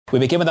We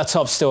begin with our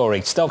top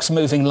story. Stocks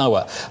moving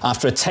lower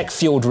after a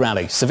tech-fueled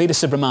rally. Savita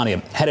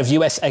Subramanian, head of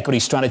US equity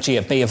strategy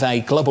at B of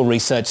A Global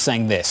Research,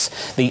 saying this: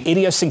 the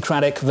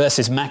idiosyncratic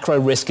versus macro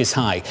risk is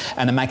high,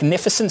 and the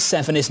Magnificent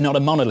Seven is not a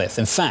monolith.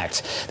 In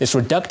fact, this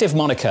reductive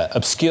moniker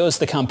obscures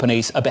the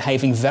companies are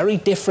behaving very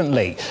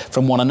differently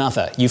from one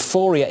another.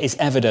 Euphoria is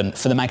evident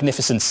for the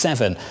Magnificent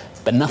Seven,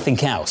 but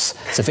nothing else.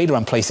 Savita,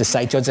 I'm pleased to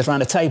say, joins us around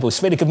the table.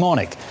 Savita, good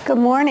morning. Good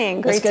morning.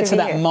 Great Let's get to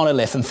that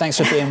monolith, and thanks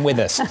for being with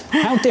us.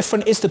 How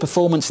different is the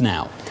performance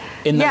now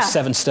in those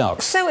seven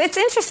stocks? So it's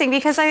interesting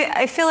because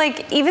I feel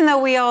like even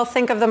though we all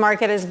think of the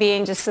market as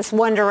being just this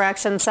one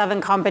direction,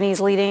 seven companies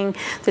leading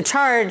the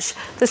charge,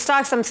 the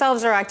stocks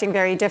themselves are acting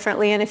very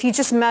differently. And if you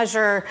just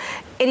measure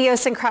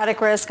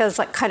idiosyncratic risk as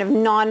like kind of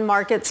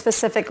non-market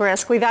specific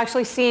risk, we've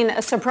actually seen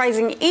a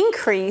surprising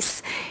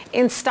increase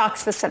in stock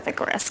specific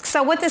risk.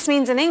 So what this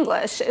means in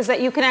English is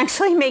that you can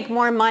actually make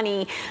more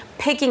money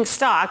picking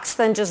stocks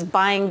than just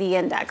buying the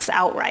index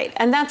outright.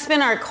 And that's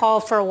been our call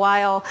for a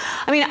while.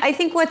 I mean, I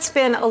think what's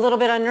been a little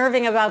bit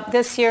unnerving about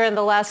this year and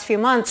the last few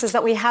months is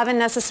that we haven't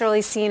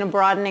necessarily seen a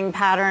broadening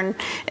pattern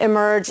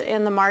emerge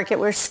in the market.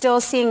 We're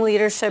still seeing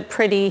leadership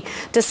pretty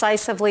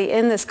decisively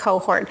in this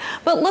cohort.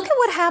 But look at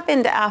what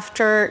happened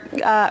after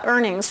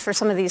earnings for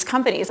some of these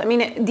companies. I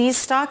mean, these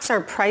stocks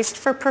are priced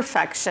for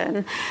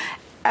perfection.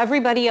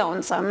 Everybody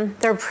owns them.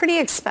 They're pretty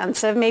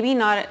expensive, maybe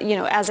not,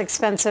 as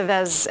expensive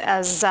as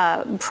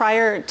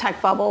prior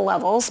tech bubble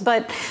levels,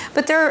 but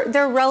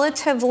they're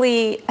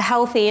relatively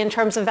healthy in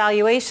terms of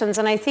valuations.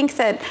 And I think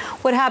that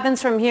what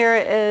happens from here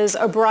is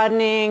a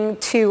broadening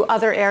to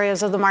other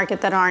areas of the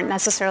market that aren't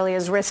necessarily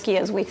as risky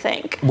as we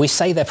think. We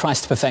say they're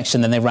priced to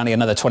perfection, then they rally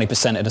another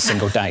 20% in a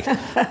single day.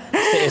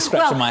 It's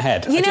scratching my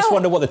head. I just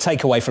wonder what the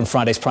takeaway from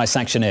Friday's price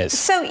action is.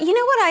 So,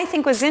 what I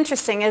think was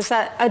interesting is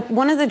that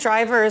one of the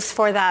drivers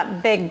for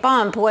that big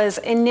bump was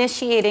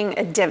initiating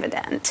a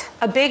dividend,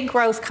 a big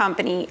growth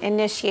company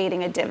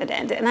initiating a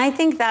dividend. And I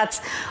think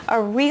that's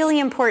a really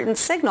important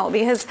signal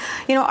because,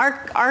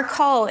 our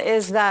call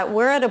is that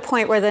we're at a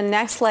point where the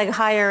next leg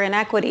higher in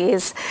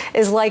equities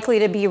is likely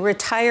to be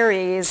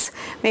retirees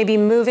maybe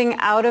moving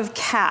out of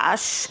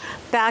cash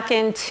back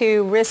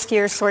into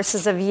riskier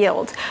sources of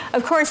yield.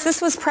 Of course, this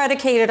was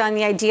predicated on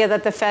the idea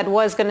that the Fed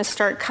was going to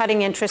start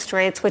cutting interest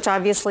rates, which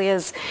obviously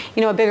is,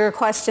 a bigger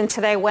question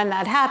today when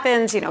that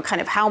happens,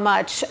 kind of how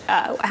much,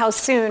 how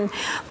soon.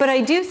 But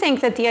I do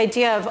think that the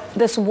idea of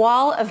this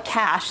wall of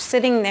cash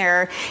sitting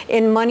there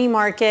in money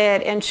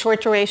market and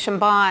short duration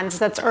bonds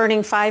that's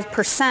earning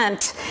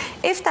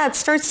 5%, if that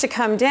starts to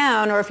come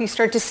down or if you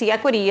start to see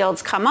equity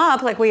yields come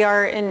up like we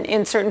are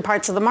in certain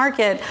parts of the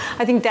market,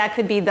 I think that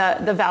could be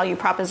the value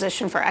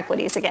proposition for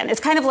equities again. It's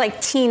kind of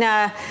like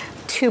TINA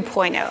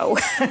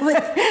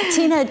 2.0.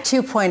 TINA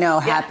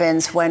 2.0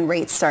 happens when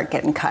rates start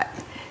getting cut.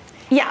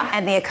 Yeah.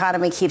 And the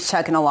economy keeps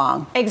chugging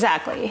along.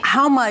 Exactly.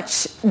 How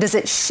much does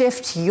it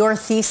shift your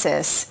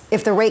thesis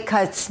if the rate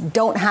cuts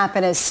don't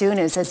happen as soon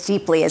as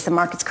deeply as the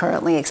market's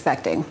currently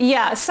expecting?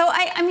 Yeah. So,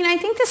 I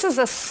think this is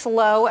a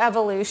slow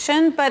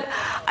evolution, but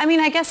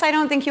I guess I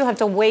don't think you have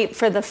to wait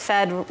for the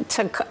Fed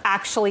to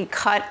actually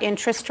cut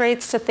interest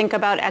rates to think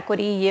about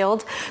equity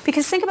yield.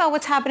 Because think about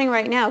what's happening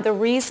right now. The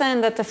reason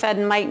that the Fed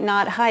might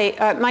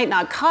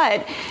not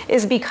cut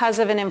is because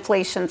of an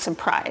inflation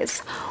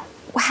surprise.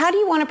 How do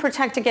you want to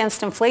protect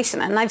against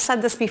inflation? And I've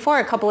said this before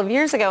a couple of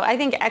years ago. I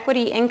think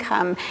equity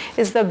income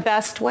is the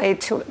best way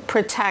to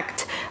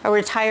protect a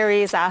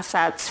retiree's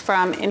assets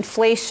from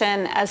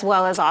inflation as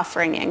well as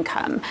offering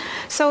income.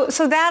 So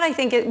that I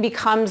think it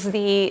becomes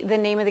the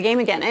name of the game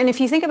again. And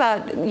if you think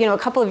about, a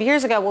couple of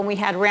years ago when we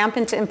had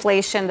rampant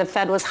inflation, the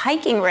Fed was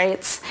hiking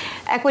rates,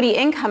 equity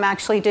income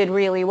actually did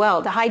really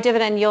well. The high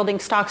dividend yielding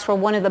stocks were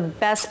one of the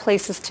best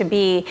places to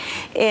be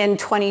in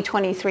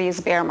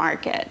 2023's bear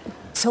market.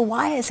 So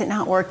why is it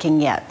not working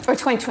yet? Or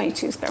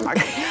 2022's bear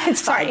market.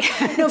 Sorry.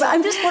 No, but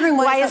I'm just wondering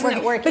why isn't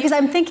it working? Because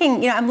I'm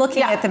thinking, I'm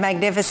looking at the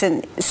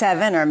Magnificent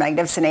Seven or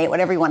Magnificent Eight,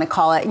 whatever you want to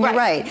call it. And you're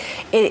right.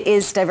 It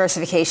is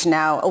diversification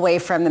now away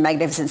from the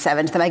Magnificent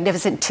Seven to the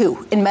Magnificent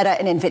Two in Meta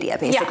and NVIDIA,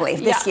 basically,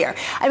 this year.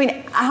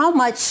 How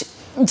much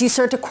do you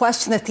start to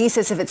question the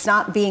thesis if it's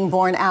not being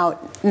borne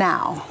out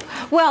now?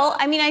 Well,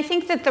 I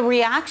think that the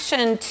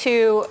reaction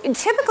to,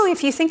 typically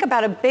if you think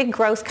about a big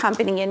growth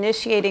company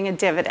initiating a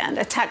dividend,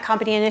 a tech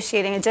company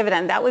initiating a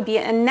dividend, that would be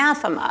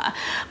anathema.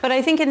 But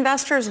I think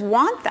investors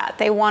want that.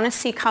 They want to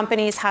see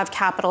companies have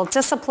capital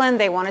discipline.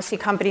 They want to see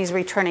companies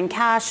returning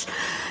cash.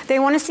 They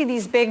want to see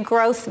these big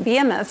growth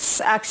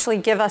behemoths actually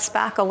give us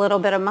back a little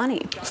bit of money.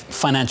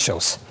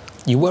 Financials.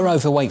 You were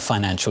overweight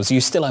financials.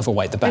 You still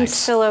overweight the banks. I'm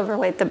still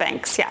overweight the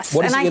banks, yes.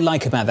 What is it you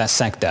like about that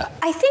sector?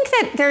 I think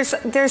that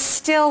there's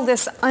still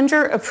this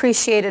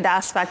underappreciated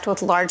aspect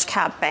with large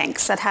cap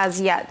banks that has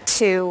yet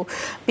to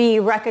be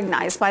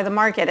recognized by the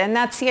market. And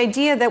that's the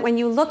idea that when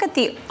you look at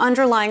the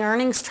underlying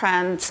earnings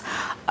trends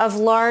of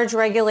large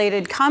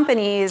regulated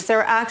companies,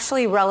 they're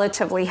actually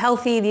relatively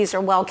healthy. These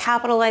are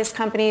well-capitalized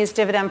companies.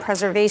 Dividend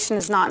preservation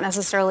is not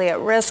necessarily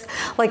at risk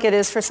like it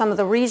is for some of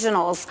the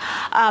regionals.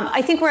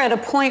 I think we're at a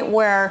point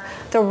where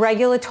the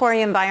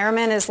regulatory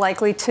environment is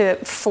likely to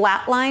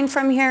flatline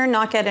from here,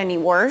 not get any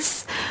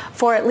worse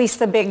for at least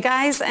the big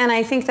guys. And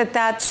I think that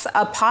that's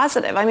a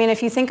positive. I mean,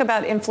 if you think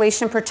about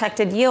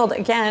inflation-protected yield,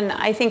 again,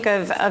 I think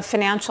of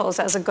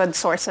financials as a good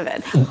source of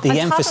it. The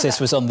emphasis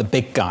was on the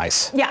big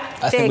guys. Yeah,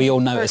 I think we all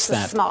noticed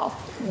that. Small.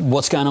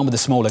 What's going on with the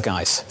smaller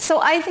guys? So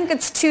I think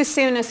it's too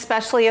soon,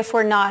 especially if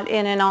we're not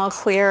in an all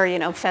clear,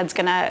 Fed's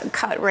going to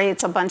cut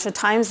rates a bunch of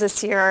times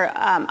this year.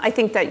 I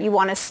think that you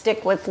want to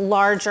stick with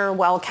larger,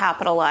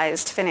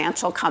 well-capitalized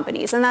financial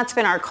companies. And that's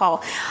been our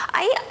call.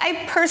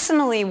 I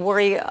personally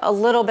worry a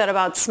little bit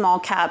about small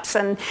caps.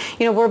 And,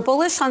 we're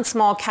bullish on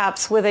small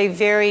caps with a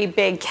very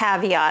big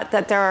caveat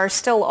that there are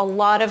still a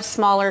lot of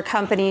smaller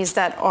companies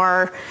that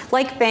are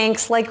like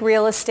banks, like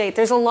real estate.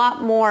 There's a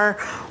lot more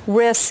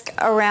risk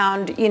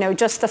around,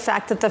 just the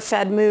fact that the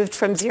Fed moved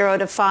from 0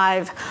 to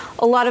 5.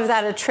 A lot of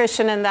that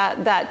attrition and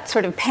that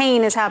sort of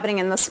pain is happening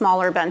in the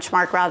smaller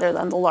benchmark rather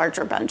than the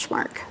larger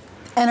benchmark.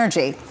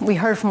 Energy. We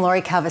heard from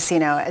Lori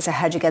Calvasino as a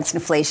hedge against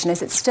inflation.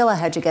 Is it still a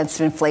hedge against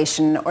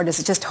inflation, or does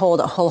it just hold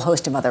a whole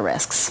host of other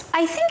risks?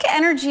 I think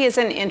energy is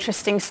an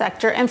interesting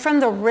sector. And from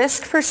the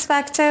risk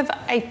perspective,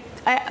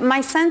 my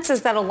sense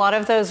is that a lot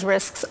of those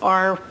risks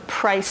are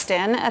priced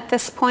in at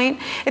this point.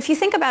 If you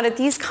think about it,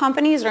 these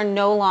companies are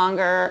no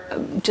longer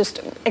just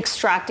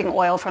extracting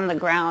oil from the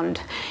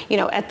ground,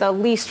 at the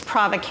least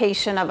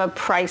provocation of a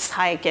price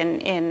hike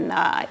in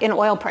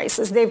oil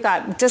prices. They've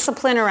got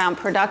discipline around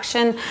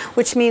production,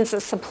 which means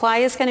the supply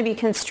is going to be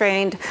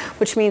constrained,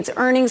 which means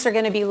earnings are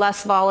going to be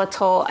less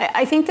volatile.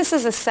 I think this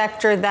is a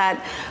sector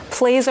that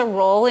plays a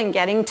role in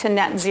getting to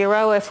net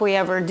zero if we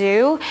ever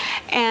do.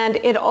 And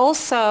it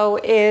also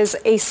is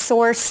a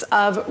source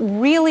of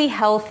really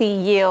healthy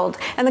yield.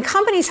 And the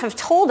companies have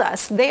told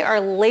us they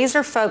are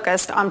laser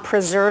focused on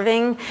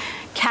preserving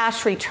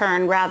cash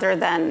return rather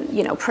than,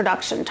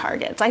 production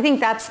targets. I think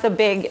that's the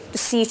big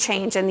sea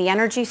change in the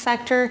energy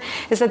sector,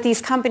 is that these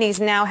companies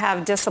now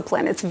have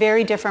discipline. It's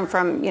very different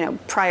from,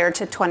 prior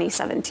to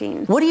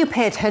 2017. What do you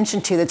pay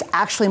attention to that's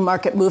actually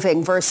market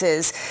moving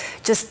versus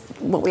just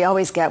what we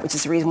always get, which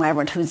is the reason why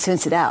everyone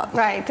tunes it out?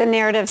 Right, the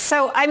narrative.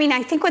 So,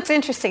 I think what's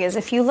interesting is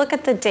if you look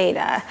at the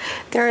data,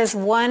 there is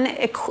one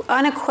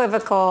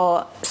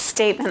unequivocal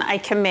statement I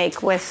can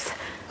make with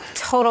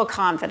total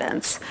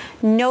confidence.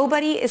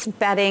 Nobody is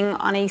betting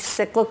on a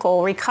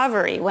cyclical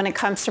recovery when it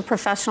comes to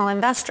professional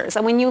investors.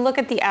 And when you look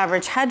at the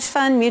average hedge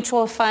fund,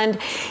 mutual fund,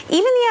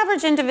 even the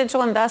average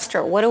individual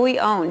investor, what do we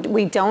own?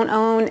 We don't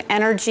own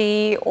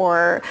energy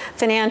or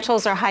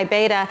financials or high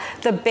beta.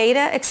 The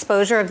beta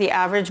exposure of the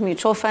average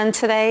mutual fund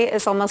today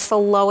is almost the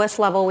lowest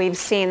level we've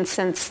seen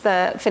since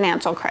the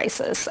financial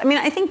crisis.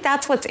 I think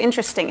that's what's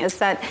interesting, is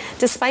that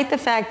despite the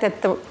fact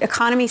that the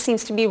economy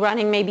seems to be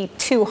running maybe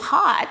too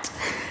hot,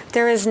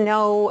 there is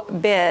no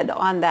bid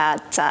on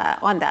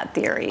that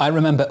theory. I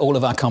remember all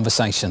of our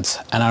conversations,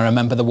 and I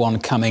remember the one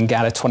coming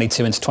out of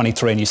 22 into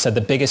 23, and you said the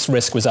biggest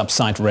risk was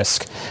upside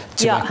risk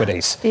to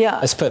equities. Yeah.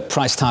 Let's put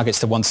price targets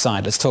to one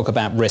side. Let's talk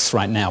about risks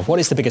right now. What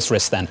is the biggest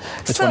risk then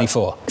for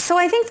 24? So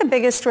I think the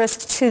biggest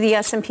risk to the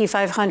S&P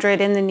 500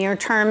 in the near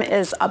term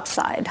is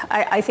upside.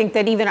 I think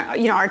that even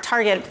our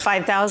target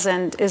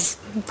 5,000 is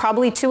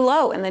probably too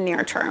low in the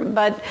near term.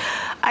 But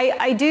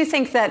I do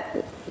think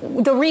that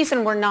the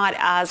reason we're not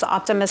as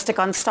optimistic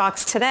on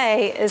stocks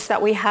today is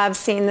that we have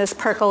seen this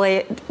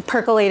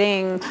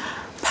percolating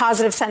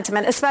positive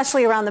sentiment,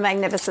 especially around the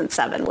Magnificent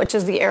Seven, which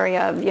is the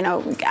area of,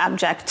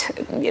 abject,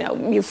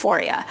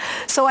 euphoria.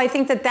 So I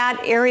think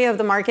that area of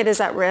the market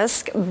is at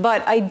risk,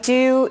 but I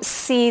do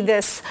see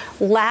this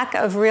lack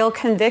of real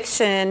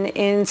conviction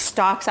in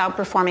stocks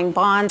outperforming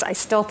bonds. I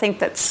still think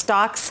that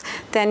stocks,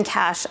 then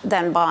cash,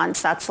 then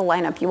bonds. That's the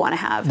lineup you want to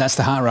have. That's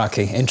the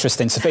hierarchy.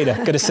 Interesting.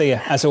 Savita, good to see you,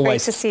 as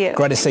always. Great to see you.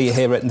 Great to see you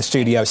here in the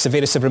studio.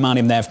 Savita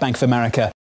Subramanian there of Bank of America.